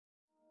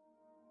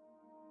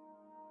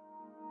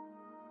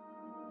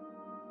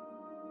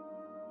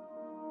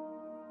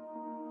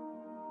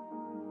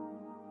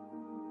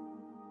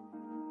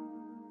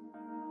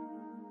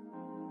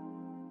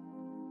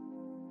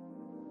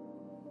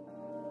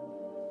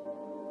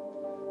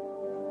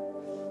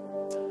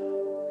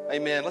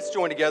Amen. Let's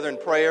join together in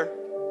prayer.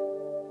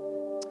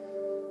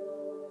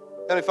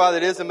 Heavenly Father,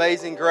 it is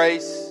amazing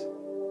grace.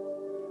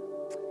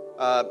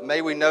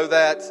 May we know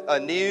that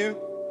anew,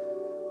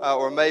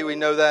 or may we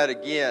know that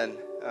again.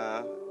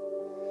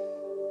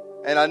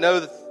 And I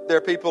know that there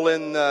are people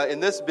in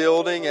this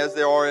building, as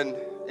there are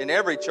in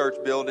every church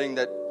building,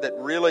 that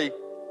really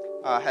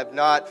have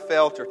not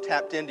felt or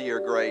tapped into your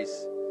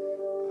grace.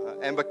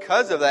 And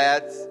because of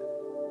that,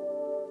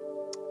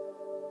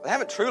 they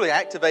haven't truly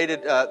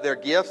activated their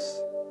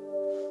gifts,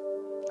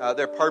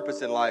 their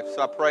purpose in life.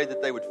 So I pray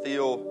that they would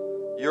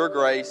feel your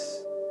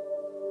grace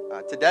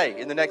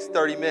today, in the next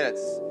 30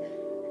 minutes,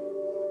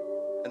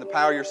 and the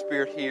power of your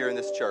Spirit here in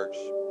this church.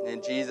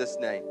 In Jesus'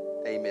 name,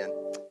 amen.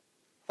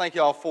 Thank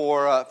you all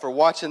for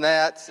watching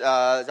that. It's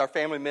our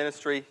family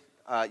ministry.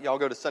 Y'all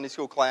go to Sunday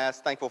school class.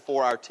 Thankful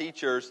for our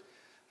teachers.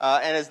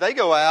 And as they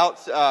go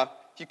out,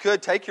 if you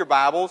could, take your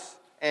Bibles,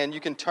 and you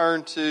can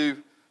turn to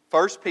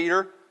 1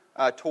 Peter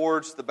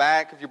towards the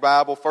back of your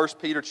Bible, 1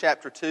 Peter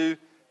chapter 2.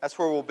 That's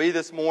where we'll be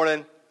this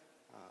morning.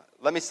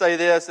 Let me say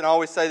this, and I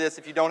always say this,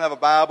 if you don't have a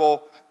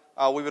Bible,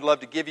 we would love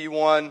to give you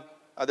one.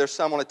 There's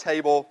some on a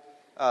table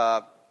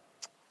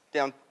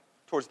down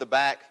towards the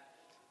back.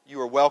 You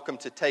are welcome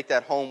to take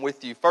that home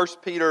with you. 1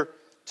 Peter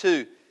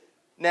 2.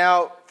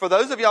 Now, for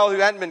those of y'all who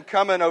hadn't been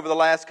coming over the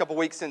last couple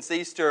weeks since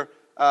Easter,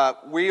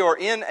 we are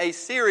in a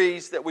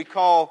series that we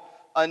call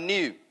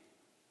Anew.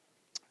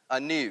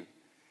 Anew.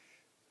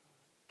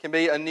 Can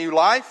be a new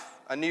life,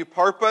 a new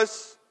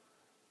purpose.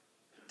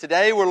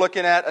 Today we're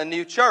looking at a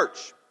new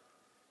church.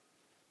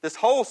 This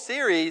whole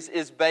series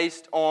is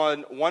based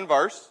on one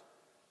verse.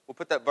 We'll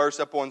put that verse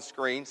up on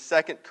screen,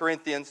 2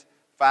 Corinthians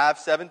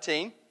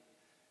 5:17.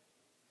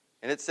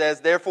 And it says,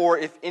 "Therefore,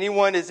 if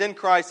anyone is in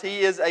Christ,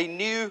 he is a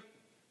new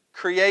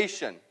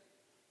creation.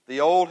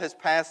 The old has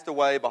passed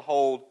away.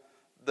 Behold,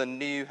 the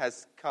new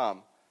has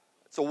come."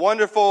 It's a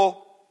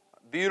wonderful,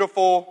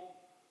 beautiful,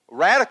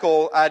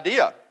 radical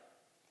idea.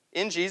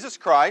 In Jesus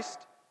Christ,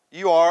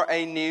 you are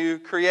a new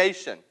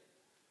creation.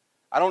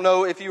 I don't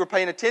know if you were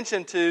paying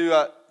attention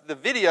to the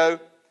video,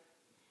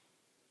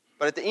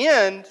 but at the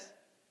end,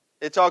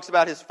 it talks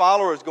about his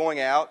followers going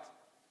out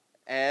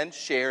and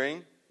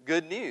sharing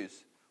good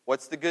news.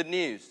 What's the good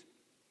news?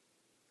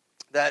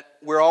 That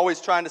we're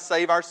always trying to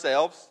save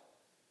ourselves,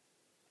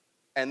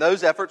 and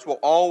those efforts will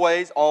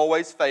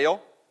always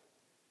fail.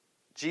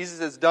 Jesus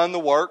has done the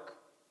work.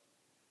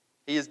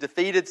 He has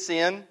defeated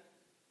sin.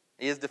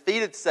 He has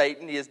defeated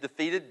Satan. He has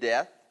defeated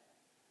death.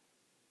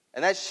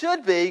 And that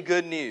should be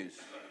good news.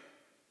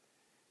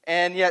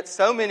 And yet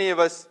so many of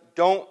us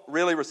don't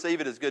really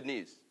receive it as good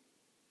news,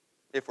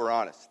 if we're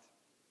honest.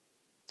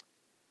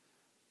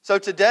 So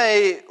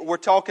today we're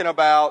talking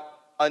about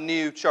a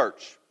new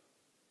church.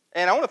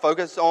 And I want to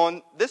focus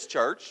on this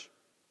church,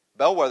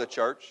 Bellwether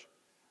Church,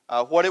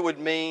 what it would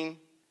mean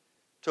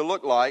to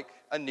look like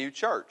a new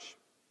church.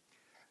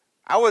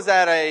 I was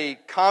at a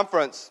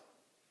conference,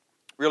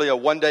 really a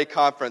one-day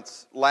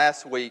conference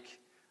last week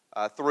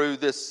through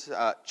this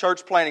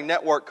church planning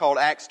network called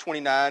Acts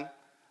 29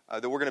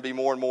 that we're going to be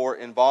more and more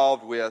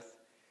involved with.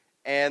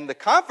 And the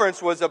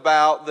conference was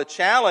about the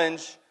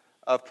challenge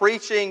of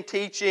preaching,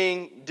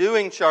 teaching,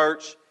 doing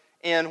church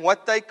in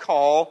what they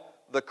call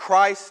the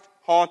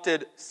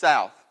Christ-haunted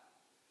South.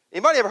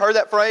 Anybody ever heard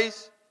that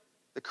phrase?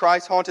 The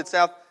Christ-haunted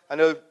South? I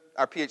know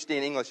our PhD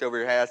in English over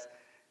here has.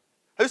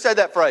 Who said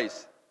that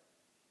phrase?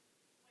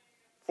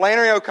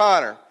 Flannery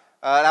O'Connor.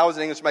 And I was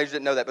an English major,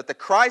 didn't know that. But the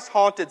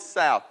Christ-haunted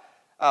South.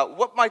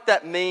 What might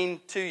that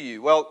mean to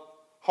you? Well,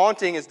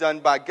 haunting is done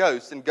by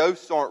ghosts, and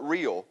ghosts aren't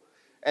real.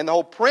 And the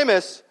whole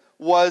premise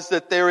was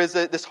that there is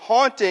this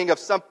haunting of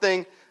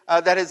something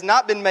that has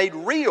not been made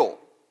real.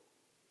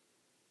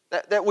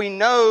 That we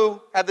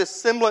know have this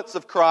semblance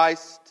of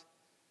Christ,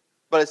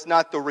 but it's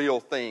not the real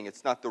thing.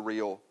 It's not the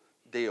real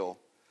deal.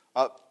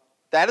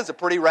 That is a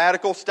pretty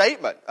radical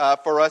statement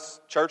for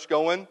us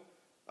church-going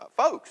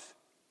folks.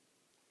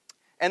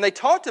 And they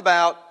talked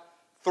about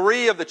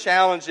 3 of the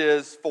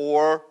challenges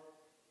for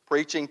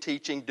preaching,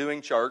 teaching,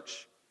 doing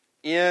church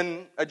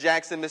in a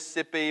Jackson,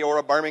 Mississippi, or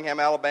a Birmingham,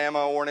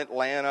 Alabama, or an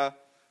Atlanta,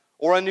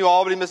 or a New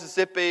Albany,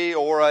 Mississippi,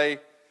 or a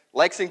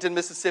Lexington,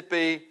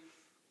 Mississippi,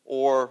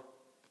 or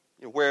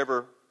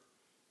wherever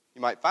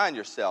you might find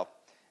yourself.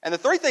 And the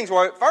 3 things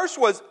were, first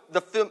was the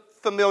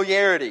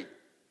familiarity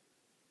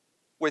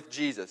with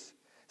Jesus.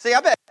 See, I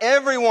bet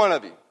every one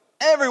of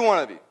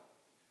you,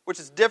 which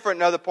is different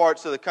in other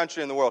parts of the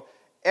country and the world,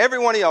 every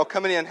one of y'all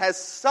coming in has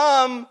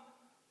some,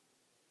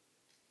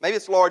 maybe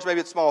it's large, maybe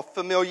it's small,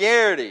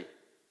 familiarity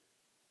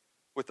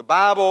with the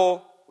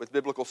Bible, with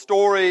biblical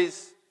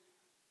stories,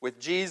 with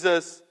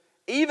Jesus.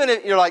 Even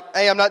if you're like,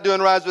 hey, I'm not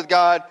doing Rise with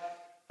God,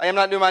 hey, I'm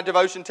not doing my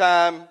devotion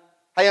time,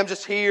 hey, I'm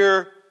just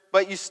here,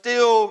 but you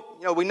still,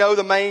 we know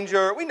the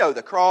manger, we know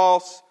the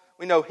cross,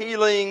 we know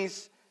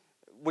healings,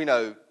 we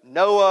know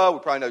Noah, we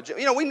probably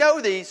know, we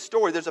know these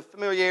stories. There's a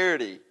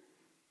familiarity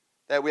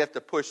that we have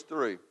to push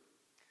through.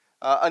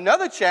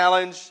 Another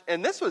challenge,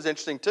 and this was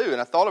interesting too, and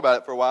I thought about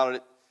it for a while,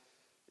 and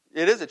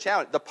it is a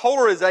challenge, the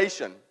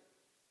polarization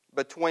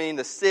between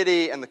the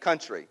city and the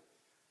country.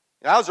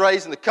 I was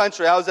raised in the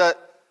country. I was at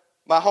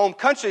my home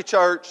country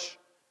church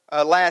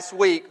last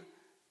week,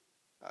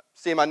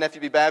 seeing my nephew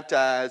be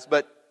baptized,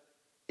 but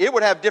it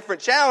would have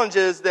different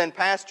challenges than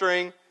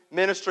pastoring,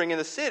 ministering in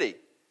the city.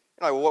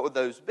 You're like, well, what would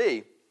those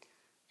be?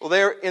 Well,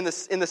 there in the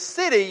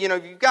city,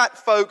 you've got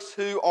folks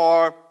who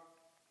are,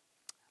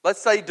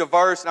 let's say,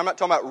 diverse, and I'm not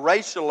talking about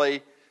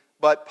racially,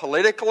 but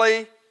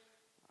politically,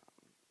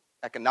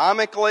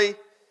 economically.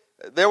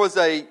 There was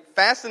a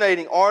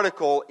fascinating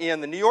article in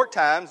the New York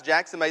Times.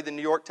 Jackson made the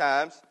New York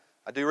Times.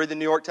 I do read the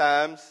New York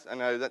Times. I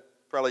know that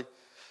probably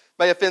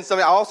may offend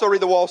somebody. I also read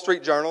the Wall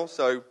Street Journal,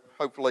 so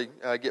hopefully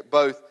get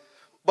both.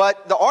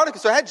 But the article,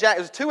 so I had it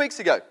was 2 weeks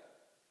ago.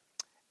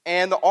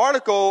 And the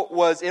article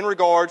was in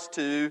regards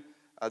to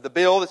the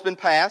bill that's been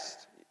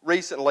passed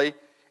recently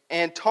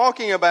and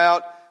talking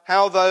about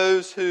how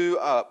those who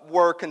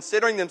were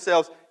considering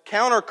themselves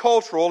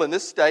countercultural in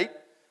this state,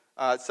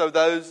 so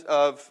those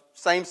of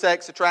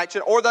same-sex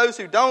attraction, or those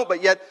who don't,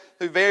 but yet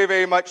who very,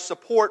 very much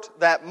support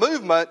that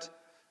movement,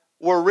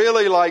 were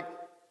really like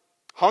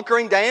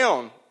hunkering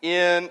down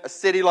in a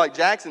city like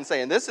Jackson,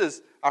 saying, this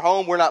is our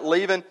home, we're not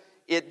leaving.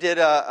 It did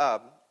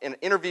an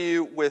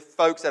interview with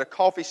folks at a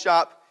coffee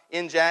shop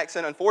in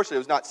Jackson. Unfortunately, it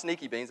was not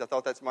Sneaky Beans. I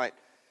thought that might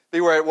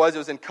be where it was. It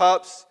was in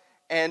Cups,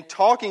 and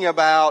talking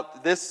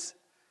about this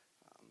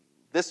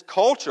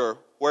culture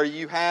where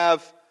you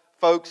have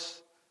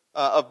folks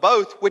of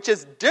both, which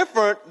is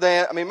different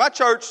than, my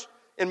church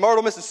in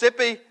Myrtle,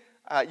 Mississippi,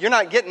 you're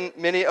not getting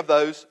many of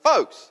those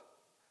folks.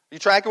 You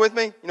tracking with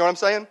me? You know what I'm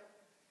saying?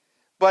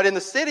 But in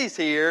the cities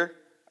here,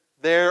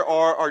 there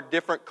are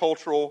different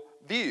cultural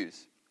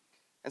views.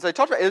 And so he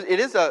talked about, it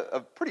is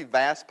a pretty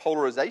vast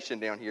polarization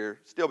down here,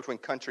 still between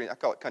country, I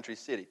call it country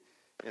city.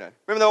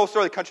 Remember the old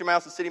story of the country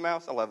mouse and city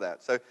mouse? I love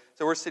that. So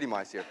we're city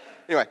mice here.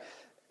 Anyway,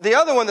 the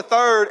other one, the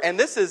third, and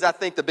this is, I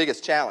think, the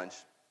biggest challenge.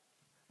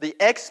 The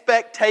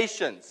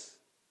expectations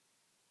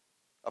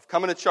of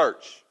coming to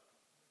church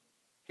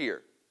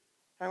here.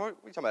 What are you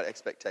talking about,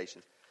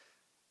 expectations?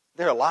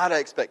 There are a lot of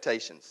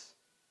expectations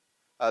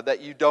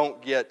that you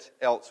don't get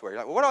elsewhere. You're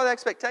like, well, what are the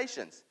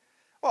expectations?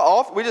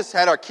 Well, we just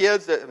had our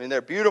kids,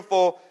 they're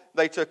beautiful.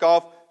 They took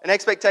off. An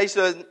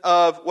expectation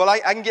of, well, I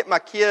can get my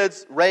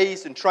kids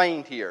raised and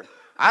trained here.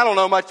 I don't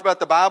know much about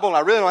the Bible, and I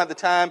really don't have the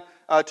time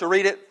to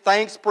read it.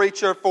 Thanks,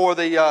 preacher, for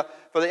the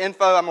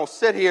info. I'm going to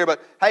sit here, but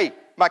hey,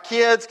 my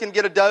kids can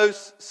get a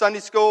dose. Sunday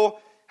school.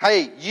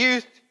 Hey,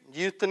 youth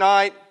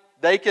tonight,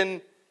 they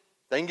can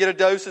get a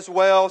dose as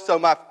well. So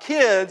my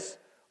kids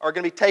are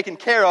going to be taken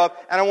care of,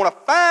 and I want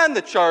to find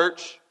the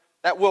church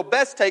that will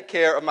best take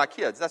care of my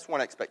kids. That's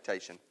one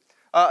expectation.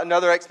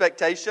 Another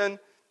expectation,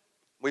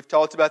 we've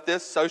talked about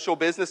this, social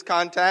business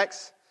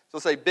contacts. So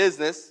say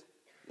business,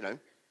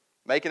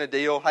 making a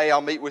deal. Hey,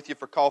 I'll meet with you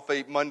for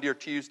coffee Monday or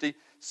Tuesday.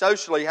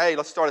 Socially, hey,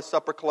 let's start a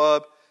supper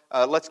club.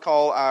 Let's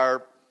call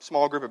our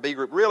small group a B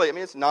group. Really,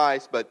 it's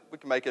nice, but we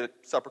can make it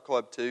a supper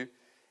club too.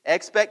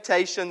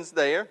 Expectations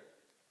there.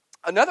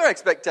 Another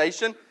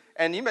expectation,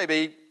 and you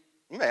may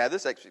have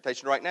this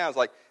expectation right now, is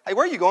like, hey,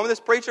 where are you going with this,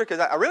 preacher? Because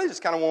I really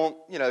just kind of want,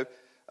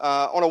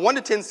 on a 1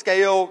 to 10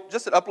 scale,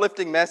 just an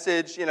uplifting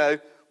message,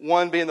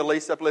 1 being the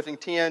least uplifting,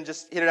 10,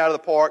 just hit it out of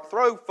the park.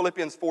 Throw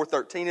Philippians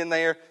 4:13 in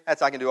there.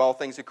 That's I can do all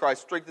things through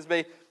Christ who strengthens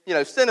me.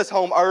 Send us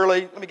home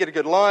early. Let me get a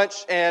good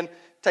lunch and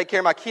take care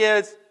of my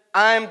kids.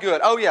 I'm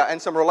good. Oh, yeah,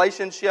 and some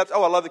relationships.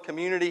 Oh, I love the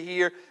community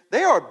here.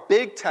 They are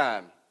big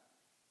time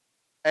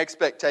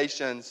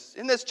expectations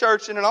in this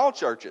church and in all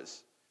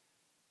churches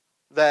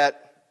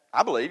that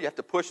I believe you have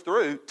to push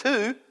through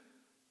to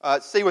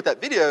see what that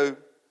video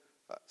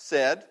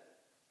said.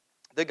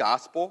 The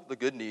gospel, the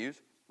good news,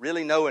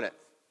 really knowing it.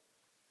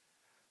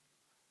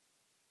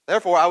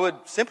 Therefore, I would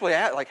simply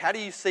ask, how do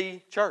you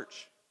see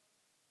church?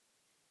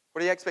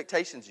 What are the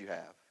expectations you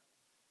have?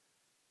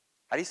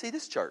 How do you see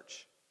this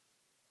church?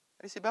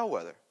 How do you see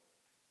Bellwether?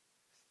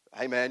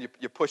 Hey, man,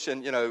 you're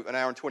pushing, an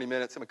hour and 20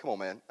 minutes. Come on,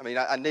 man.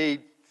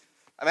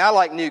 I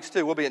like Nukes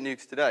too. We'll be at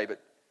Nukes today, but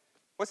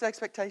what's the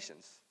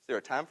expectations? Is there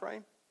a time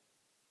frame?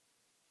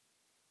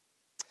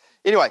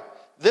 Anyway,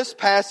 this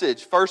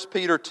passage, 1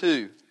 Peter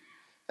 2,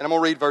 and I'm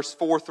going to read verse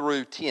 4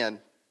 through 10.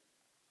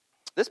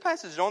 This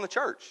passage is on the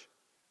church.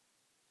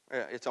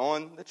 It's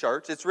on the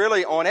church. It's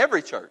really on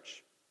every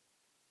church,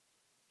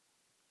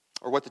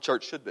 or what the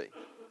church should be.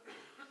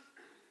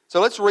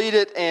 So let's read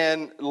it,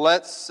 and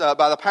let's,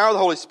 by the power of the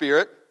Holy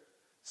Spirit,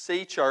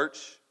 see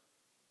church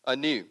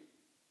anew.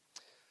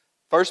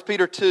 1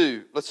 Peter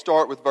 2, let's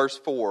start with verse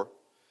 4.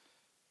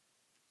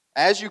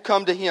 As you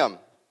come to Him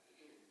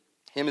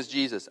is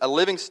Jesus, a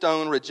living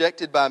stone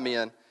rejected by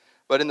men,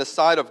 but in the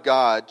sight of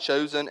God,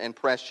 chosen and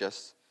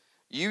precious.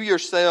 You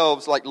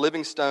yourselves, like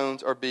living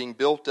stones, are being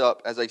built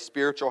up as a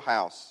spiritual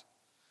house,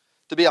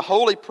 to be a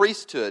holy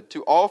priesthood,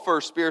 to offer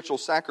spiritual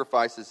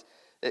sacrifices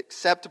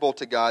acceptable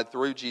to God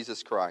through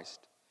Jesus Christ.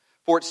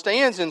 For it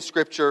stands in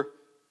Scripture,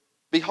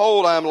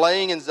 behold, I am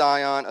laying in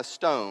Zion a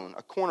stone,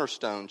 a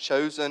cornerstone,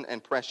 chosen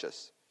and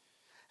precious.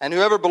 And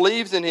whoever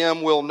believes in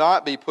Him will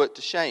not be put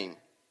to shame.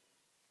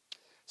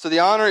 So the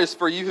honor is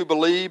for you who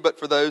believe, but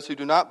for those who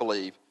do not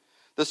believe,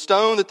 The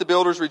stone that the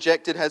builders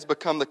rejected has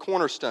become the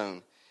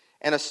cornerstone,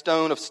 and a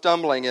stone of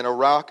stumbling and a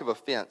rock of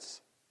offense.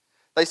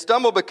 They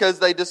stumble because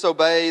they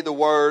disobey the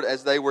word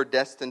as they were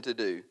destined to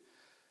do.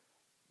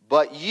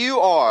 But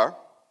you are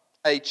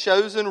a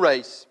chosen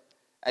race,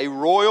 a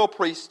royal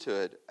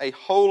priesthood, a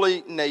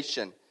holy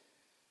nation,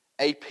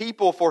 a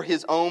people for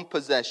his own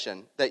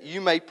possession, that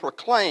you may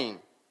proclaim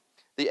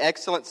the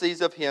excellencies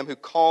of him who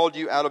called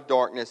you out of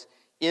darkness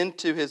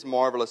into his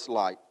marvelous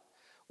light.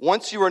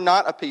 Once you were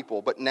not a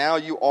people, but now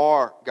you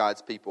are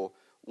God's people.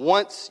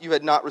 Once you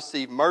had not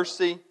received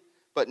mercy,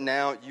 but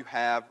now you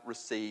have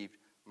received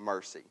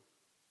mercy.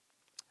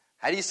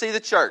 How do you see the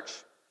church?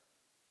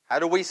 How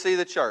do we see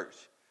the church?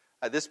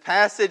 This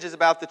passage is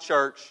about the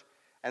church,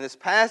 and this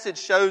passage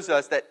shows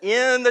us that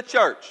in the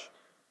church,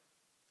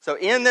 so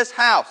in this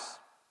house,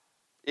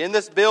 in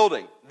this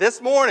building,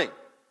 this morning,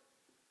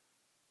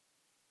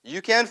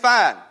 you can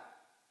find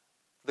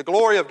the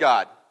glory of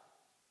God,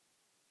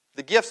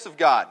 the gifts of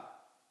God,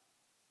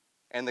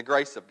 and the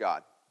grace of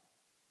God.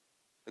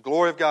 The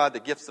glory of God, the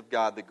gifts of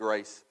God, the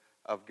grace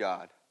of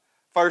God.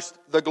 First,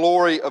 the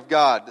glory of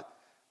God.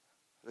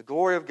 The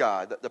glory of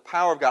God, the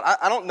power of God.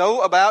 I don't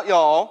know about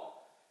y'all,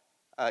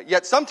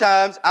 yet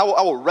sometimes I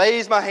will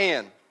raise my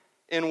hand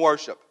in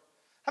worship.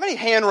 How many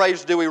hand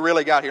raisers do we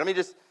really got here?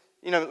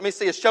 Let me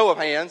see a show of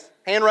hands.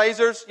 Hand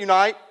raisers,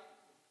 unite.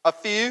 A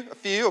few,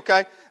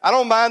 okay. I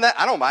don't mind that.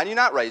 I don't mind you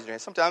not raising your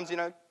hand. Sometimes,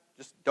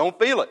 just don't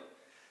feel it.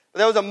 But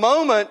there was a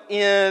moment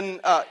in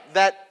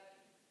that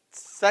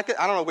second,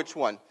 I don't know which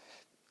one.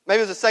 Maybe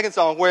it was the second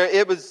song where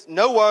it was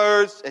no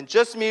words and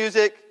just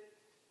music.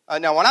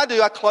 Now, when I do,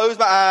 I close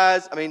my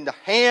eyes. The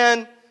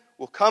hand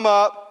will come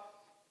up,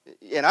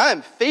 and I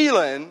am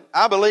feeling,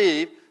 I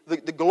believe,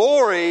 the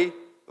glory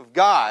of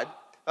God,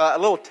 a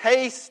little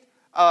taste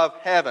of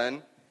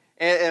heaven,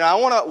 and I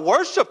want to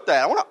worship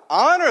that. I want to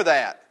honor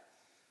that.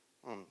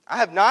 I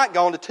have not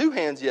gone to two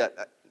hands yet.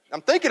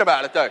 I'm thinking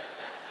about it, though.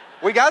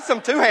 We got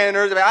some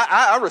two-handers.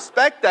 I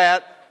respect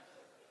that.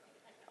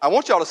 I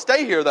want y'all to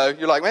stay here, though.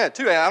 You're like, man,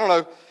 two-hand, I don't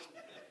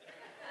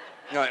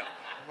know.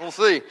 We'll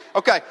see.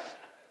 Okay.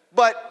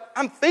 But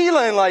I'm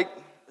feeling like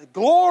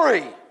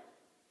glory.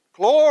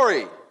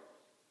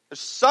 There's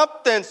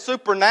something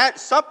supernatural,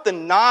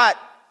 something not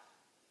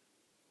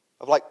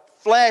of like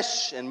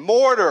flesh and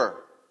mortar.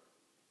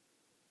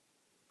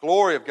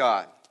 Glory of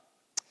God.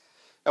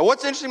 Now,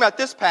 what's interesting about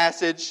this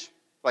passage,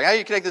 like how do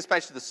you connect this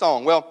passage to the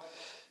song? Well,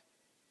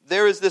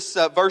 there is this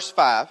verse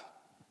 5,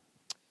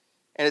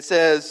 and it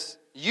says,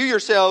 you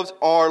yourselves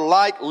are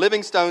like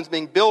living stones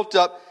being built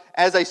up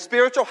as a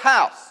spiritual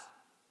house,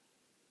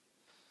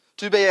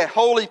 to be a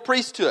holy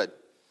priesthood,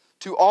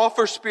 to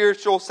offer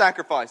spiritual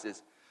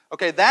sacrifices.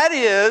 Okay, that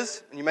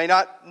is, and you may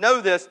not know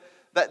this,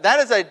 that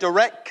is a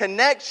direct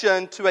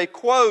connection to a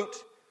quote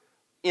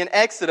in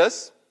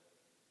Exodus.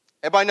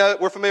 Everybody know,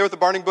 we're familiar with the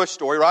burning bush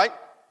story, right?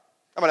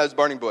 Everybody knows the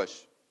burning bush.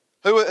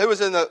 Who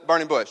was in the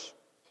burning bush?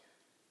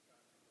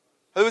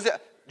 Who was it?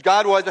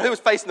 God was, but who was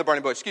facing the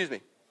burning bush? Excuse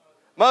me.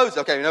 Moses.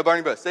 Okay, we know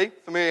burning bush. See?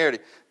 Familiarity.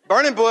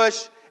 Burning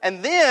bush,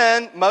 and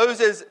then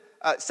Moses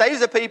saves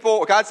the people,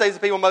 or God saves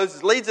the people,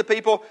 Moses leads the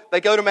people, they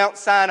go to Mount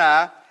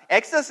Sinai.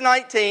 Exodus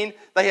 19,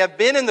 they have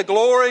been in the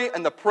glory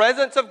and the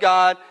presence of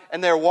God,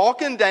 and they're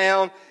walking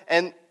down,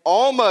 and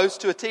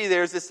almost to a T,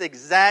 there's this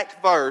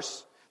exact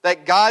verse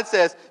that God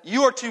says,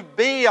 you are to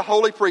be a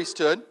holy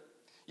priesthood,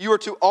 you are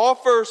to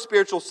offer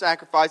spiritual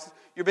sacrifices,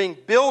 you're being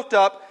built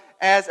up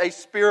as a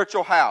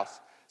spiritual house.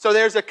 So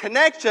there's a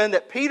connection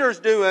that Peter's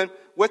doing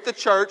with the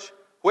church,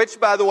 which,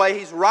 by the way,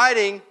 he's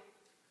writing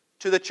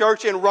to the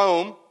church in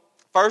Rome.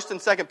 1st and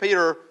 2nd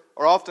Peter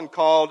are often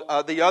called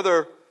the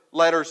other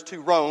letters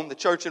to Rome, the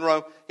church in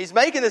Rome. He's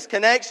making this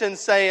connection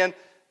saying,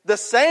 the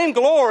same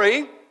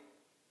glory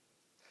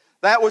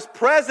that was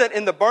present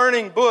in the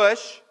burning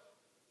bush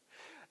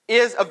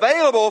is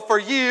available for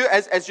you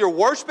as you're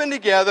worshiping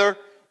together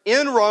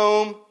in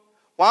Rome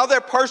while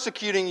they're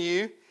persecuting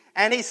you.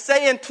 And he's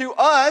saying to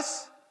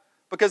us,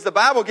 because the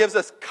Bible gives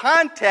us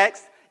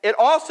context, it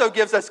also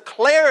gives us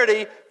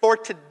clarity for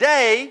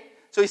today.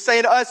 So he's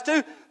saying to us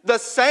too, the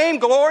same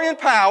glory and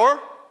power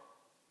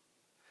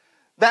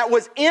that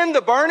was in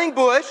the burning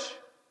bush,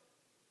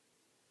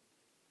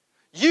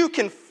 you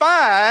can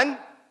find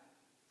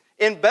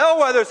in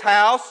Bellwether's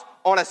house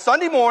on a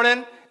Sunday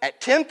morning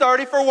at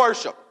 10:30 for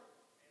worship.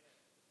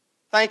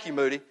 Thank you,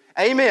 Moody.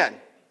 Amen.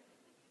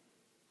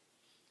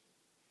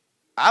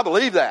 I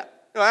believe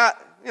that.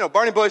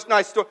 Burning bush,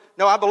 nice story.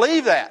 No, I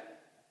believe that.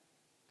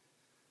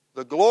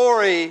 The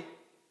glory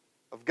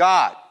of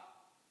God.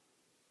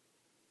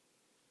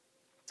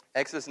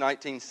 Exodus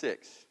 19:6.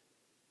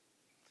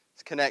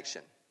 It's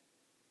connection.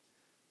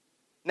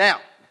 Now,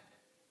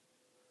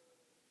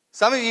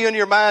 some of you in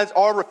your minds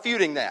are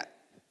refuting that.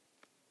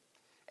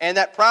 And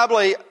that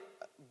probably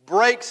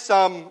breaks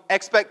some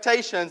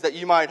expectations that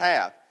you might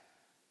have.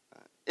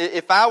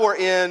 If I were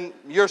in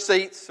your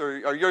seats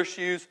or your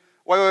shoes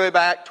way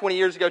back 20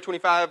 years ago,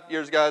 25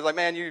 years ago, I was like,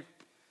 man,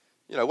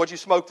 what'd you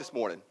smoke this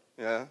morning?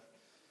 Yeah.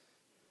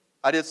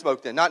 I did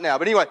smoke then, not now.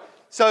 But anyway,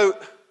 so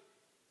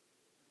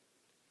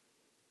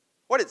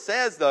What it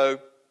says, though,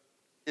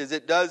 is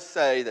it does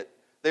say that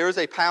there is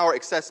a power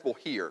accessible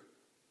here.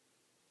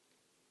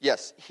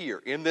 Yes,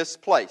 here, in this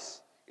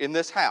place, in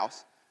this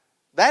house.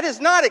 That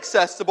is not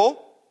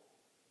accessible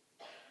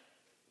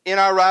in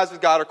our Rise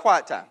with God or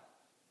quiet time.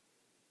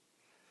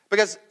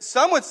 Because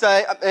some would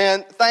say,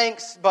 man,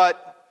 thanks,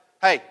 but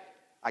hey,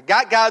 I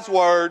got God's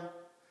Word.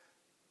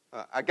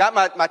 I got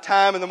my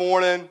time in the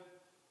morning.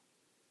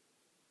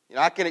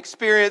 I can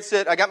experience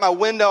it. I got my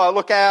window. I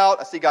look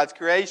out. I see God's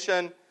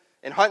creation.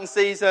 In hunting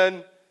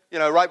season,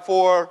 right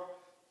before,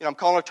 I'm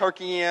calling a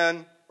turkey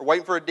in or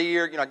waiting for a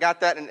deer. I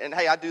got that. And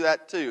hey, I do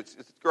that too.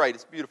 It's great.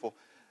 It's beautiful.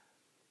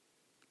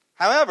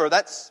 However,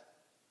 that's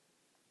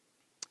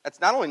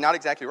not only not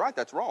exactly right,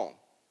 that's wrong.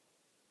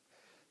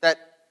 That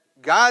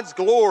God's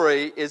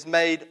glory is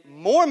made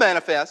more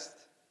manifest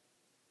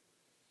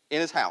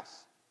in His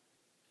house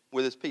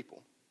with His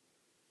people.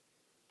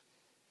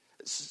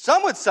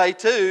 Some would say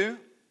too,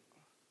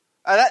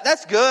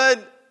 that's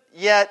good,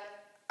 yet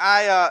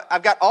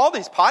I've got all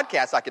these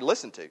podcasts I could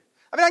listen to.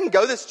 I mean, I can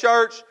go to this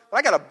church, but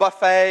I got a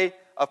buffet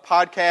of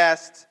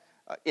podcasts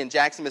in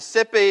Jackson,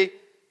 Mississippi, and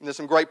there's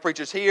some great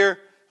preachers here.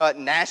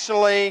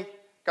 Nationally,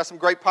 got some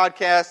great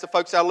podcasts, the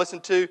folks I listen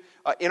to.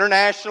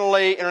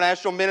 Internationally,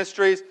 international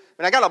ministries.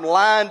 I got them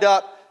lined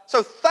up.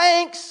 So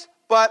thanks,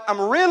 but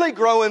I'm really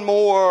growing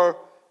more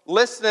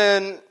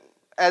listening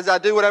as I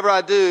do whatever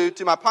I do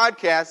to my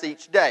podcast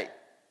each day.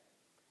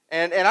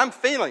 And I'm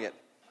feeling it.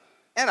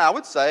 And I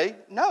would say,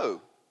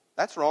 no,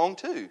 that's wrong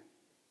too.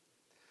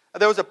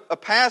 There was a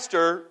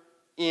pastor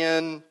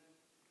in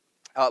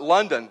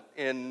London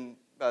in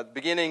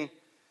the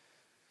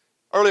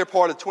earlier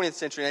part of the 20th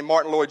century named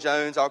Martin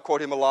Lloyd-Jones. I'll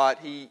quote him a lot.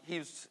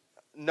 He's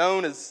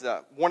known as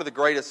one of the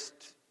greatest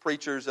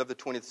preachers of the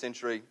 20th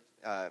century.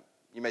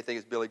 You may think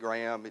it's Billy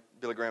Graham.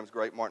 Billy Graham's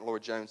great, Martin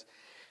Lloyd-Jones.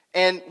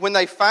 And when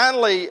they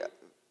finally,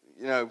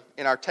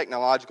 in our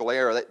technological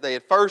era, they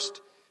had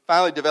first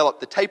finally developed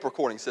the tape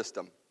recording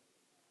system.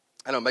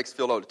 I know it makes you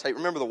feel old.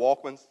 Remember the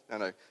Walkmans? I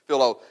know,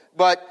 feel old.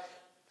 But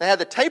they had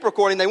the tape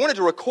recording. They wanted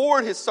to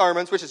record his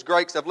sermons, which is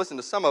great because I've listened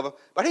to some of them.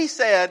 But he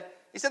said,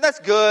 that's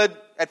good.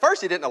 At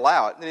first he didn't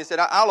allow it. Then he said,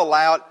 I'll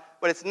allow it.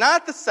 But it's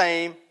not the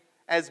same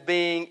as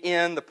being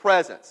in the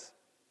presence.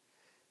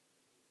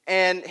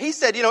 And he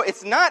said,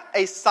 it's not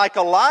a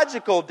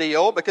psychological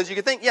deal because you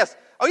can think, yes,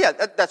 oh yeah,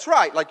 that's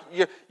right. Like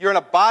you're in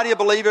a body of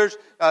believers.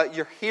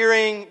 You're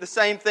hearing the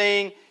same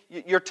thing.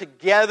 You're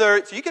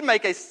together. So you can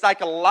make a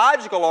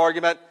psychological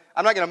argument.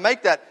 I'm not going to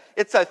make that.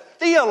 It's a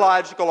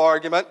theological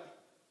argument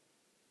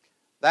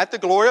that the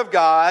glory of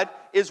God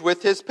is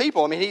with His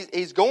people. I mean,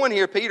 he's going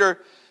here, Peter,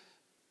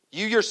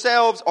 you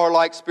yourselves are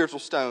like spiritual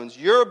stones.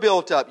 You're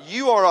built up.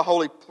 You are a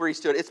holy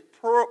priesthood. It's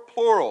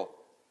plural.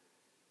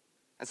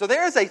 And so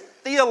there is a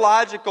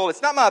theological,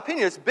 it's not my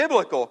opinion, it's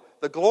biblical.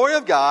 The glory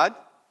of God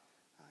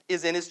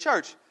is in His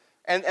church.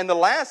 And the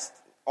last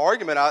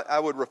argument I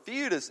would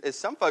refute is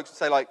some folks would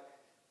say like,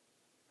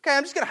 okay,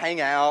 I'm just going to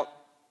hang out.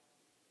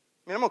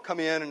 I mean, I'm going to come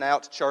in and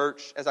out to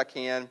church as I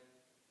can.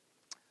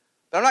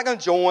 But I'm not going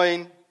to join.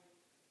 I'm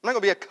not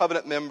going to be a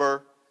covenant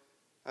member.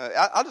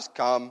 I'll just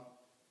come.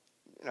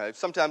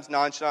 Sometimes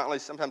nonchalantly,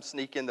 sometimes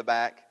sneak in the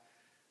back.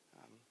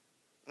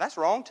 And that's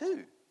wrong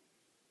too.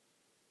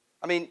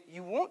 I mean,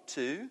 you want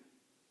to.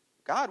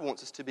 God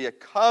wants us to be a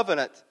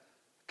covenant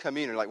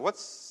community. Like,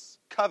 what's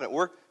covenant?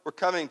 We're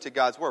covenanting to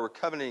God's word. We're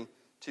covenanting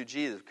to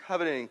Jesus.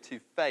 Covenanting to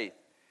faith.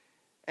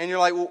 And you're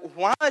like, well,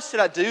 why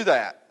should I do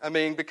that? I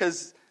mean,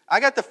 because I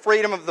got the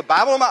freedom of the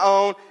Bible on my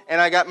own, and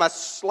I got my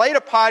slate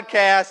of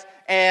podcasts,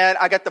 and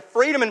I got the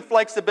freedom and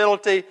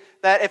flexibility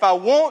that if I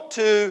want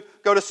to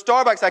go to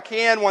Starbucks, I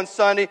can one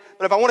Sunday,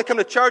 but if I want to come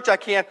to church, I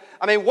can.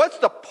 I mean, what's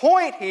the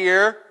point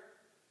here?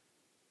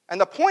 And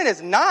the point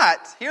is not,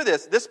 hear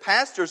this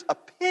pastor's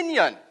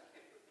opinion.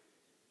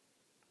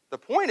 The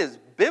point is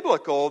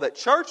biblical, that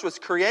church was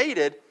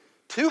created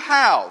to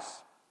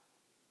house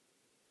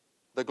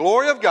the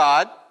glory of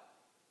God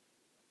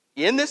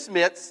in this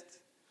midst,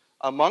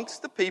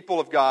 amongst the people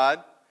of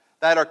God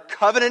that are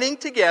covenanting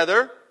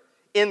together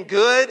in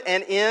good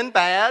and in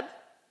bad.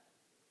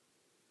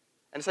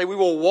 And say we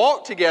will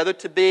walk together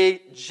to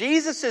be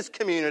Jesus'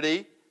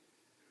 community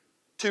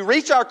to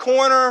reach our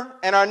corner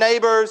and our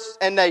neighbors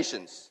and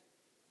nations.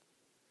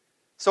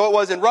 So it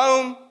was in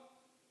Rome.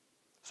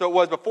 So it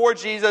was before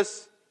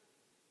Jesus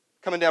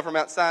coming down from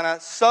Mount Sinai.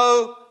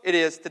 So it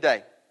is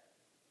today.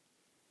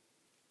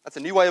 That's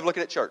a new way of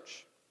looking at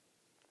church.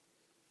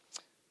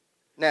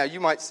 Now,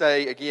 you might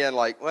say again,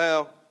 like,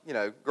 well,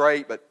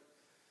 great, but,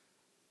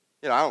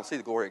 I don't see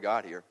the glory of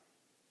God here.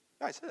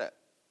 You might say that.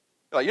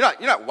 You're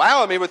not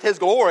wowing me with His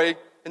glory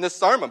in this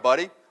sermon,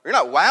 buddy. Or you're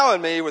not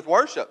wowing me with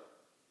worship.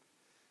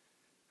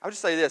 I would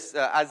just say this.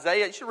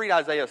 Isaiah, you should read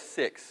Isaiah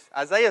 6.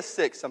 Isaiah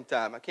 6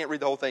 sometime. I can't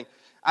read the whole thing.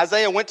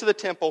 Isaiah went to the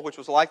temple, which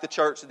was like the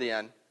church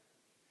then.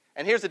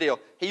 And here's the deal.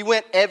 He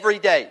went every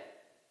day.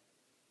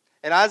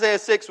 And Isaiah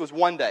 6 was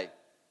one day.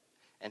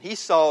 And he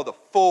saw the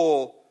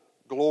full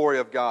glory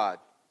of God,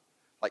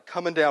 like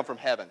coming down from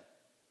heaven.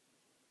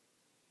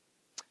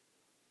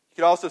 You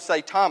could also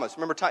say Thomas.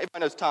 Remember, everybody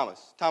knows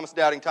Thomas. Thomas,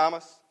 doubting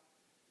Thomas.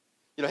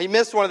 He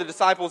missed one of the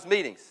disciples'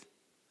 meetings.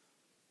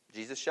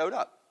 Jesus showed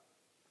up.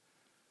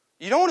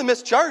 You don't want to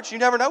miss church. You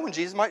never know when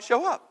Jesus might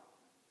show up.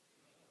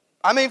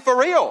 I mean, for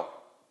real.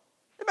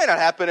 It may not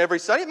happen every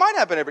Sunday. It might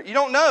happen you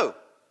don't know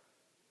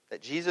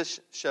that Jesus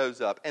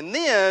shows up. And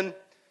then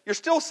you're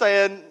still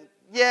saying,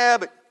 yeah,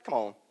 but come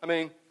on. I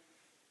mean,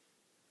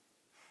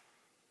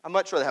 I'd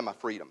much rather have my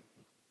freedom.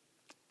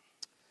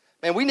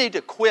 Man, we need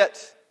to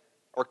quit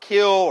or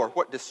kill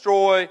or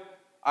destroy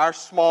our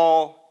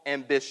small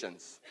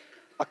ambitions.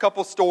 A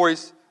couple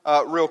stories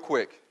real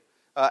quick.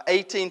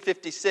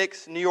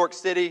 1856, New York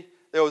City,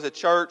 there was a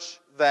church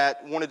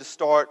that wanted to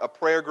start a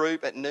prayer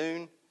group at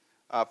noon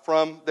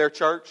from their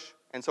church.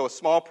 And so a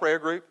small prayer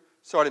group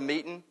started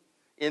meeting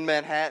in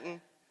Manhattan.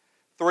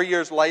 3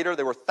 years later,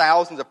 there were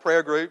thousands of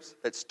prayer groups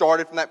that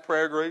started from that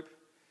prayer group.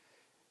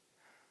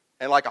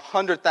 And like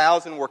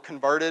 100,000 were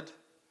converted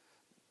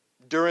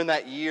during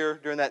that year,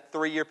 during that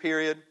 3-year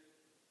period.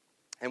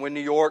 And when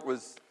New York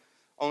was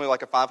only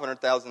like a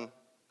 500,000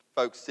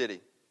 folk city.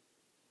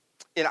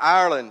 In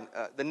Ireland,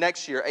 the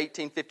next year,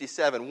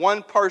 1857,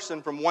 one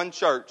person from one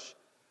church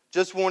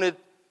just wanted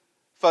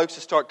folks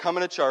to start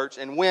coming to church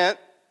and went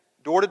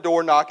door to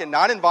door knocking,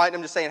 not inviting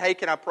them, just saying, hey,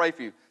 can I pray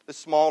for you? This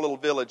small little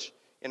village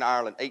in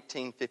Ireland,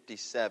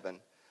 1857.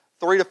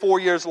 3 to 4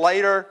 years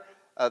later,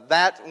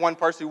 that one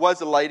person who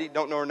was a lady,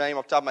 don't know her name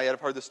off the top of my head,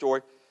 I've heard the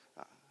story.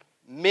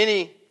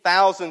 Many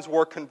thousands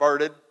were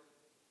converted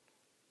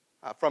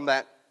from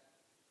that,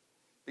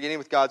 beginning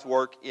with God's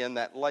work in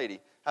that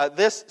lady.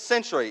 This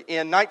century,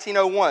 in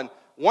 1901,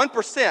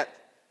 1%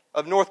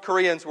 of North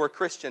Koreans were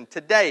Christian.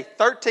 Today,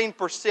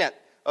 13%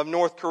 of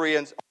North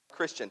Koreans are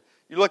Christian.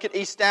 You look at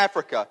East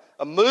Africa,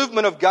 a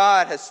movement of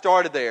God has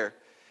started there.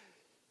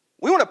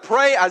 We want to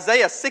pray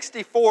Isaiah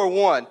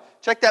 64:1.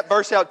 Check that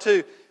verse out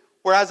too,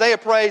 where Isaiah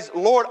prays,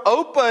 Lord,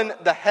 open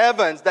the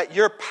heavens that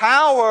your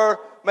power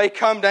may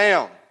come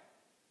down.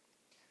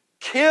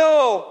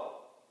 Kill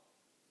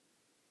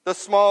the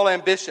small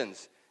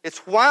ambitions. It's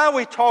why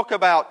we talk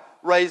about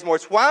raise more.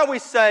 It's why we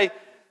say,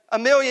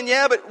 1 million,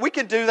 yeah, but we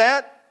can do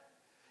that.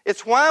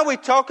 It's why we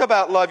talk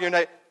about love your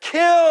neighbor.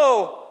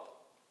 Kill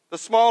the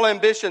small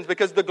ambitions,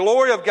 because the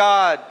glory of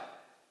God,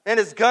 man,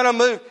 is going to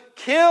move.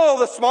 Kill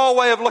the small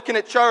way of looking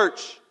at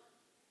church.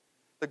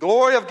 The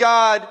glory of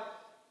God,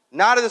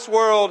 not of this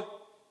world,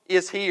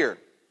 is here.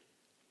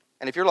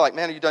 And if you're like,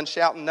 man, are you done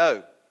shouting?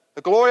 No.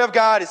 The glory of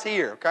God is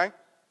here, okay?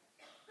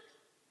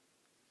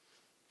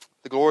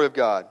 The glory of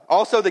God.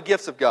 Also the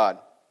gifts of God.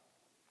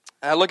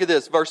 Now look at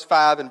this, verse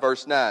 5 and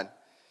verse 9.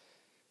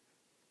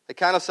 They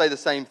kind of say the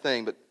same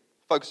thing, but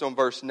focus on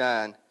verse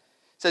 9. It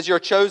says, you're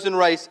a chosen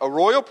race, a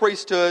royal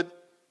priesthood,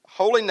 a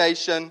holy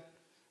nation,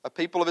 a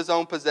people of his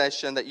own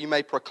possession, that you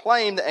may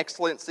proclaim the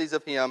excellencies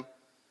of him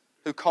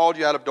who called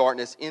you out of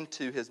darkness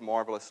into his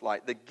marvelous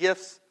light. The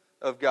gifts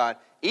of God.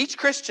 Each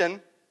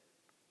Christian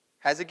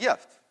has a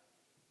gift.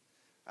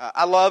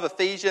 I love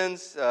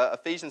Ephesians.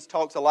 Ephesians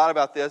talks a lot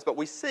about this, but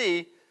we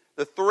see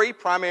the 3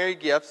 primary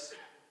gifts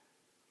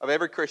of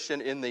every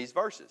Christian in these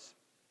verses.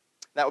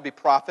 That would be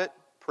prophet,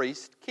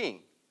 priest,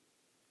 king.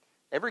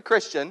 Every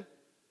Christian,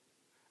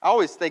 I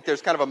always think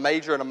there's kind of a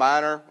major and a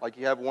minor, like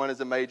you have one as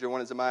a major,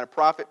 one as a minor,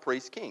 prophet,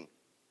 priest, king.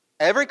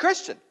 Every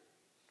Christian.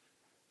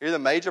 You're either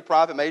major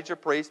prophet, major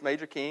priest,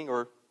 major king,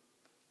 or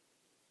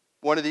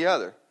one or the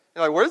other.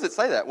 You're like, where does it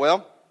say that?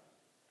 Well,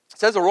 it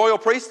says a royal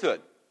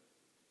priesthood.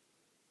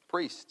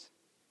 Priests.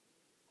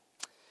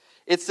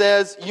 It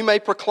says, you may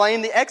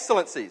proclaim the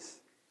excellencies.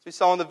 As we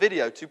saw in the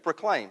video, to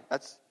proclaim.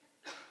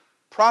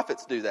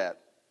 Prophets do that.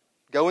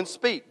 Go and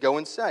speak, go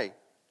and say. It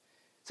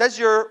says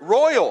you're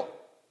royal,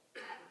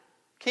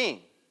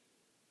 king.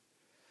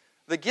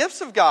 The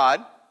gifts of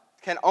God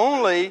can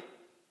only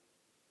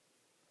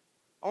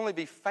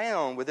be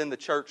found within the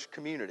church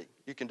community.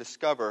 You can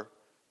discover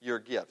your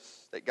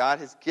gifts, that God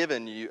has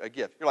given you a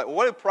gift. You're like, well,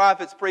 what do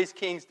prophets, priests,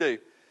 kings do?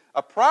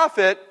 A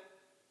prophet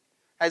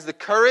has the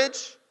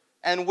courage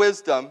and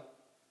wisdom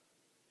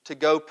to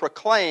go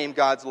proclaim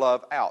God's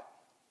love out.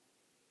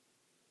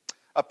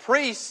 A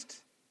priest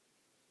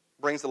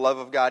brings the love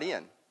of God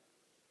in.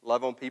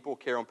 Love on people,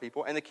 care on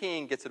people, and the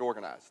king gets it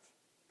organized,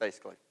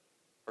 basically,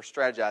 or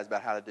strategize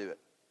about how to do it.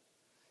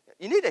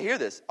 You need to hear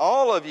this.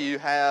 All of you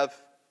have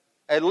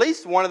at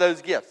least one of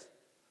those gifts.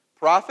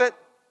 Prophet,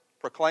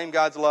 proclaim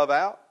God's love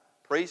out.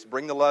 Priest,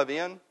 bring the love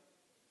in.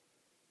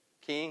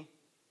 King,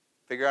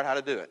 figure out how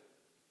to do it.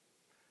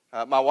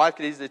 My wife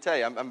could easily tell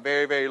you, I'm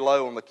very, very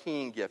low on the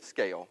king gift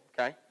scale,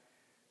 okay?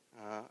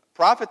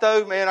 Prophet,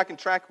 though, man, I can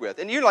track with.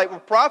 And you're like, well,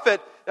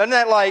 prophet, doesn't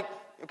that like,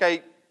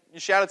 okay, you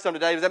shouted some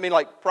today, does that mean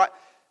like,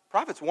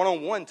 prophet's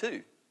one-on-one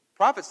too?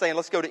 Prophet's saying,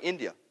 let's go to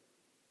India.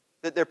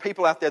 That there are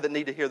people out there that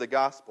need to hear the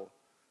gospel.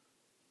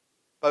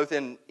 Both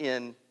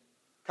in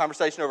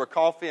conversation over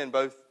coffee and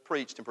both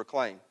preached and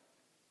proclaimed.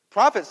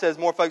 Prophet says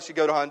more folks should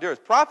go to Honduras.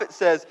 Prophet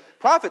says,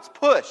 prophets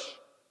push.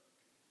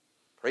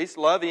 Priests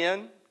love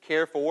in,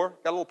 care for.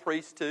 Got a little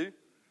priest too,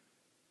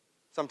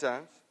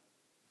 sometimes.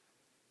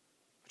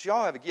 But you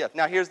all have a gift.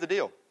 Now here's the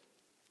deal.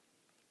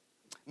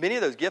 Many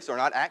of those gifts are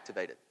not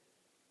activated.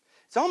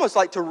 It's almost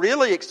like to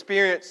really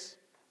experience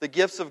the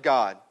gifts of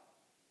God.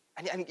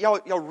 And y'all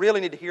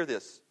really need to hear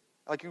this.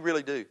 Like you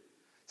really do.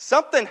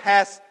 Something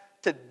has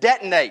to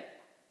detonate.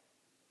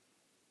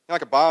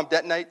 Like a bomb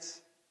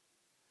detonates.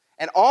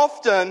 And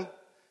often,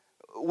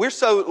 we're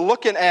so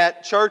looking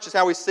at church as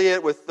how we see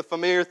it with the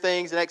familiar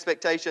things and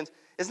expectations.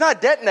 It's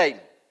not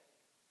detonating.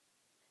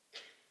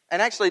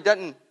 And actually, it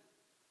doesn't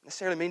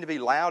necessarily mean to be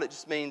loud. It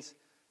just means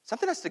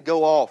something has to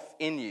go off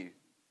in you.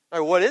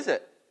 Like, what is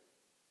it?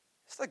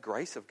 It's the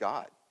grace of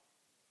God.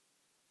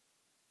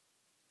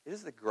 It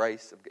is the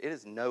grace of God. It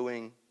is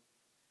knowing.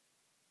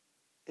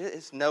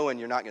 It's knowing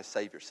you're not going to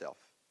save yourself.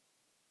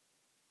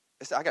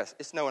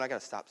 It's knowing I got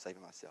to stop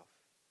saving myself.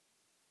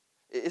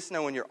 It's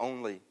knowing you're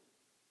only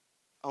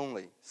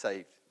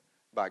saved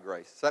by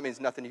grace. So that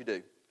means nothing you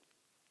do.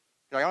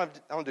 I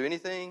don't do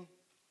anything.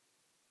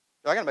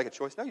 I got to make a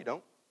choice. No, you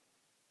don't.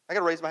 I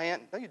got to raise my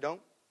hand. No, you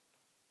don't.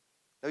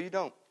 No, you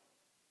don't.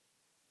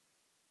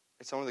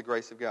 It's only the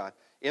grace of God.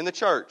 In the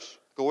church,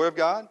 glory of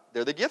God,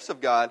 they're the gifts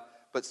of God,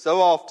 but so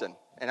often,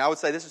 and I would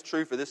say this is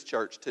true for this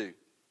church too,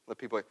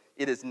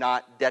 it is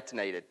not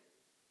detonated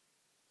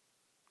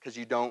because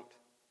you don't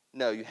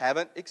know, you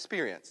haven't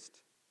experienced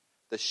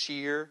the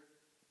sheer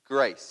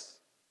grace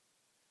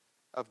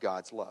of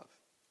God's love.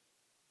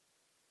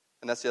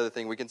 And that's the other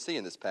thing we can see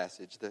in this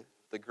passage,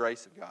 the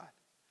grace of God.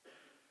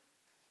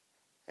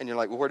 And you're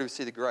like, well, where do we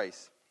see the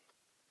grace?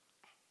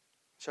 I'll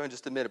show you in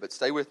just a minute, but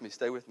stay with me.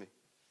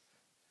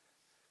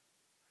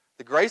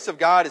 The grace of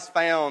God is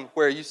found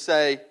where you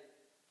say,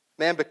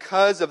 man,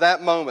 because of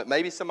that moment,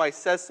 maybe somebody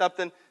says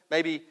something,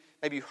 maybe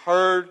you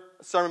heard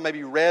a sermon, maybe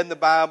you read in the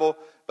Bible,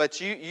 but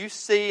you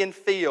see and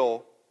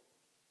feel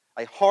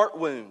a heart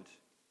wound.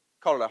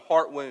 Call it a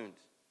heart wound.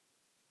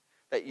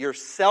 That your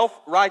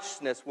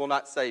self-righteousness will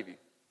not save you.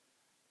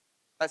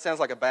 That sounds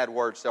like a bad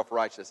word,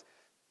 self-righteousness.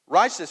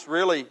 Righteousness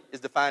really is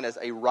defined as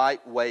a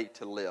right way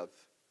to live.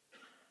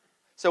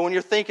 So when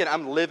you're thinking,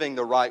 I'm living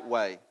the right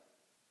way,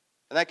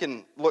 and that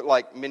can look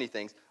like many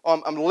things.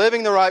 I'm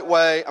living the right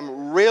way.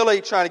 I'm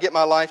really trying to get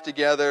my life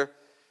together.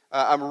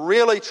 I'm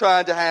really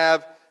trying to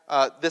have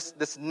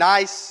this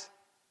nice,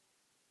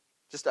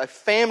 just a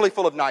family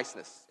full of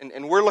niceness.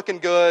 And we're looking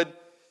good.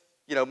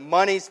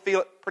 Money's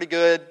feeling pretty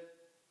good.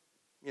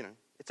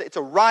 It's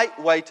a right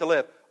way to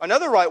live.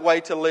 Another right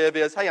way to live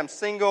is, hey, I'm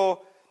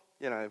single.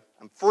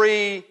 I'm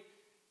free.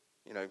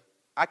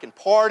 I can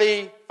party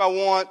if I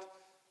want.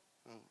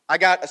 I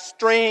got a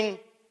string,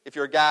 if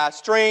you're a guy,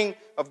 string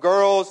of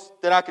girls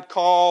that I could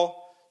call.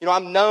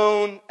 I'm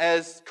known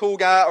as cool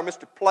guy or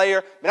Mr.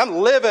 Player. I'm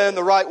living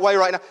the right way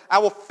right now. I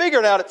will figure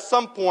it out at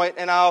some point,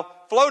 and I'll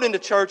float into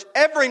church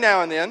every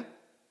now and then.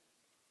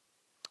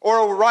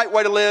 Or a right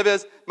way to live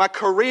is, my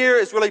career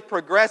is really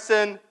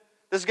progressing.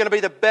 This is going to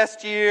be the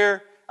best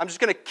year. I'm just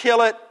going to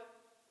kill it.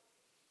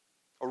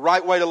 A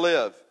right way to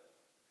live.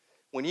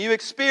 When you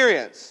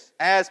experience,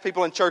 as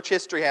people in church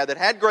history had, that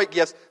had great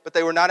gifts, but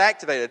they were not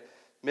activated,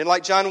 men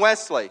like John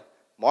Wesley,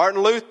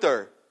 Martin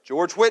Luther,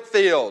 George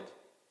Whitefield,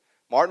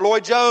 Martin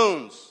Lloyd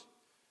Jones,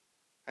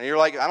 and you're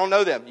like, I don't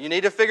know them. You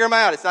need to figure them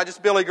out. It's not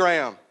just Billy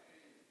Graham.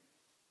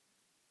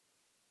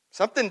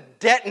 Something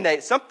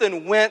detonated.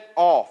 Something went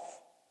off.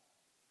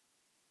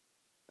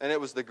 And it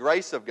was the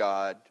grace of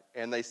God,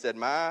 and they said,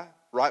 my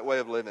right way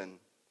of living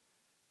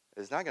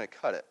is not going to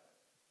cut it.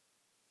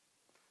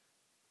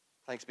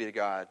 Thanks be to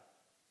God.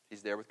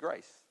 He's there with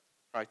grace.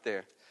 Right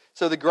there.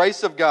 So the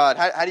grace of God,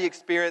 how do you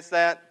experience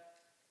that?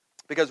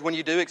 Because when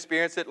you do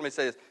experience it, let me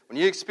say this. When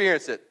you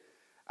experience it,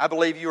 I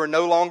believe you are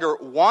no longer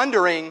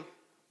wandering.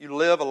 You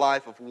live a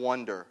life of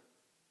wonder.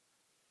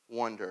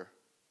 Wonder.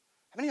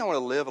 How many of y'all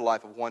want to live a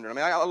life of wonder?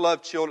 I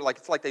love children.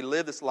 It's like they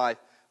live this life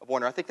of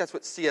wonder. I think that's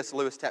what C.S.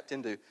 Lewis tapped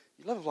into.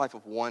 You live a life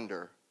of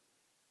wonder.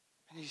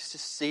 And you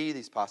just see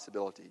these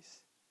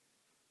possibilities.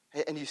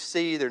 And you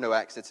see there are no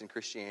accidents in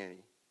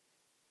Christianity.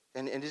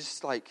 And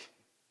it's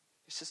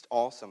just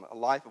awesome. A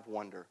life of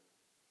wonder.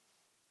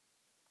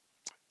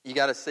 You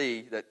got to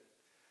see that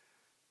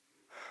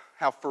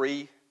how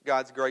free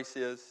God's grace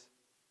is,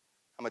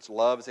 how much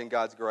love is in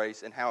God's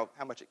grace, and how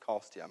much it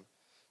cost Him.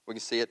 We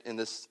can see it in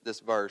this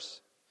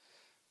verse.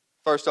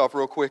 First off,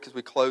 real quick as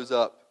we close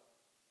up.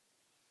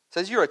 It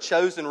says you're a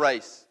chosen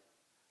race.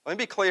 Let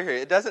me be clear here.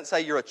 It doesn't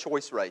say you're a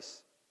choice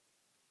race.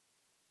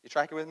 You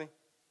tracking with me?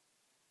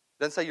 It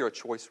doesn't say you're a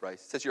choice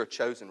race. It says you're a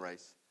chosen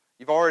race.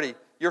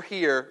 You're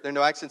here. There are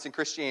no accidents in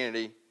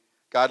Christianity.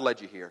 God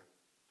led you here.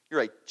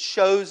 You're a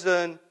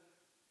chosen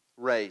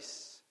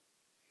race.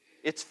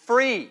 It's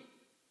free.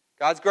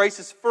 God's grace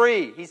is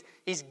free.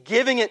 He's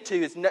giving it to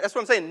you. That's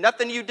what I'm saying.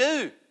 Nothing you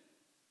do.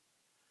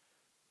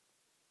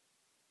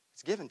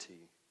 It's given to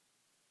you.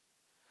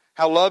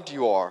 How loved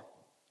you are.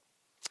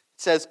 It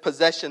says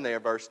possession there,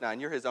 verse 9.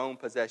 You're His own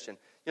possession.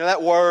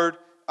 That word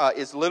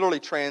is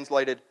literally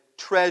translated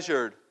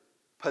treasured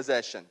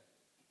possession.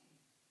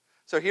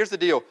 So here's the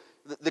deal.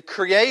 The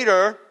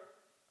Creator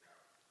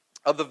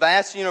of the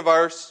vast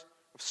universe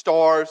of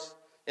stars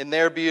in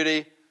their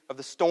beauty, of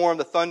the storm,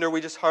 the thunder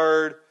we just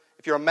heard.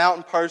 If you're a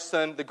mountain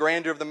person, the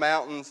grandeur of the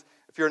mountains.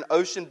 If you're an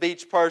ocean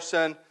beach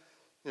person,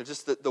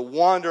 just the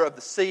wonder of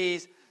the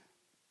seas.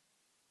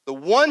 The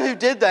one who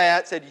did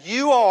that said,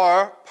 you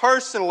are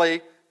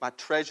personally my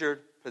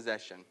treasured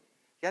possession. You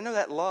gotta know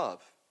that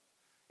love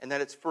and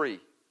that it's free.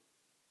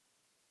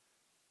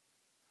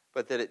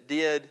 But that it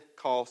did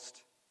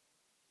cost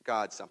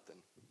God something.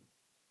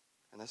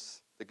 And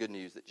that's the good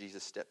news that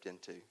Jesus stepped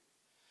into.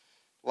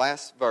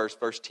 Last verse,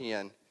 verse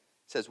 10,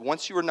 says,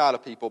 once you were not a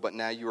people, but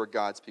now you are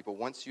God's people.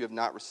 Once you have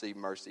not received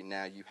mercy,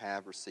 now you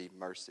have received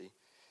mercy.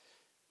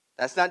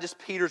 That's not just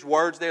Peter's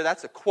words there,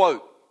 that's a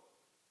quote.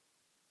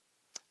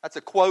 That's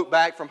a quote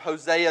back from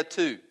Hosea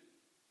 2.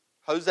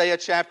 Hosea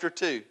chapter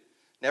 2.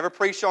 Never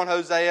preached on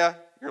Hosea.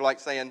 You're like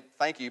saying,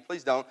 thank you,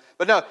 please don't.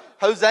 But no,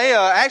 Hosea,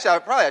 actually,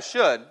 I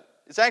should.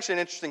 It's actually an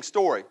interesting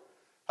story.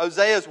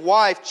 Hosea's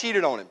wife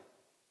cheated on him.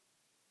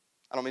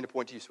 I don't mean to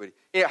point to you, sweetie.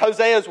 Yeah,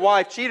 Hosea's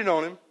wife cheated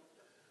on him.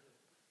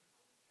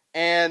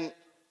 And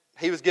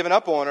he was giving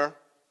up on her.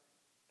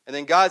 And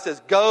then God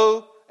says,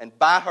 go and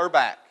buy her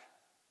back.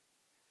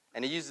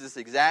 And he uses this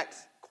exact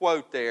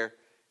quote there. It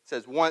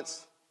says,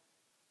 once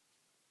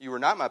you were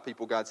not my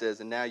people, God says,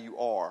 and now you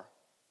are.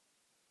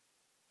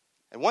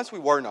 And once we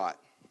were not.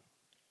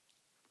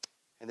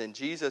 And then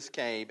Jesus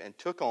came and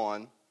took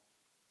on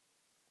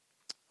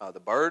the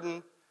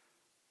burden,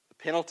 the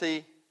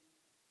penalty,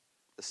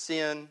 the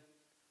sin,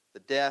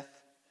 the death,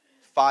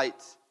 fight,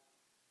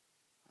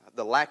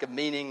 the lack of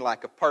meaning,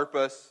 lack of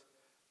purpose,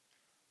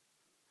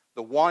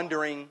 the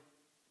wandering,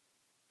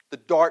 the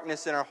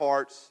darkness in our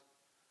hearts,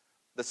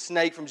 the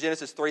snake from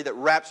Genesis 3 that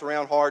wraps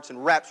around hearts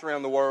and wraps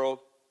around the world.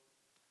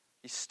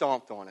 He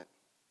stomped on it.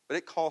 But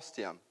it cost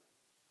him.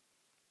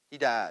 He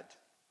died.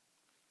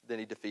 Then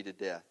he defeated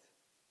death.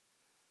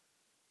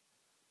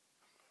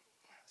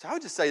 So I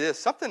would just say this,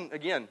 something,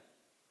 again,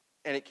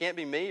 and it can't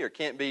be me or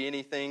can't be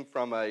anything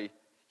from a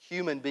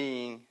human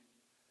being,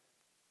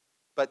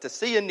 but to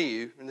see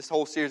anew, in this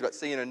whole series about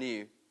seeing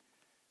anew,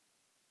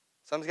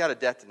 something's got to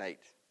detonate.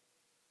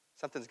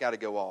 Something's got to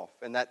go off.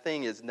 And that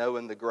thing is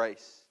knowing the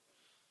grace.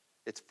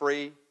 It's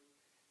free,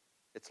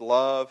 it's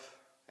love,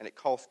 and it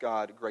costs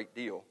God a great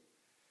deal.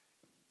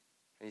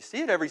 And you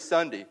see it every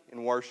Sunday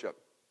in worship.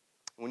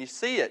 When you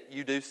see it,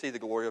 you do see the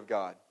glory of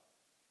God.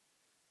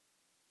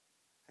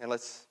 And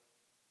let's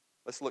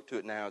look to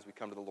it now as we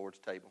come to the Lord's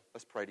table.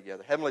 Let's pray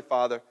together. Heavenly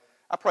Father,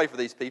 I pray for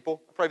these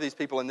people. I pray for these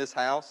people in this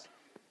house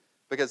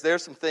because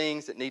there's some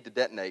things that need to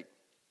detonate.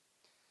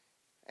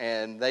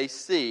 And they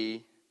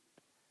see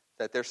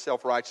that their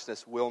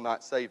self-righteousness will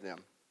not save them,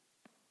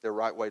 their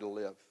right way to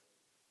live.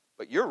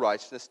 But your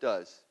righteousness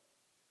does.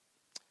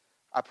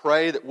 I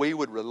pray that we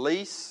would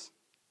release,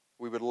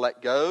 we would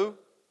let go,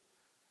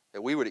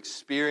 that we would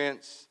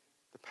experience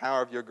the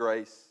power of your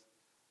grace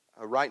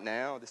right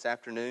now, this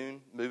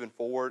afternoon, moving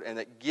forward, and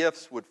that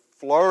gifts would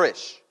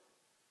flourish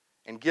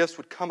and gifts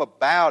would come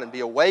about and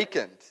be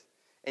awakened.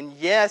 And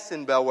yes,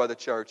 in Bellwether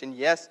Church, and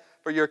yes,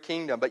 for your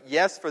kingdom, but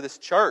yes, for this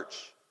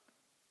church.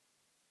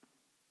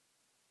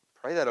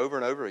 Pray that over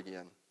and over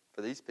again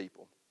for these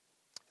people.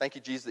 Thank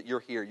you, Jesus, that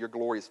you're here. Your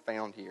glory is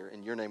found here.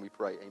 In your name we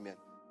pray. Amen.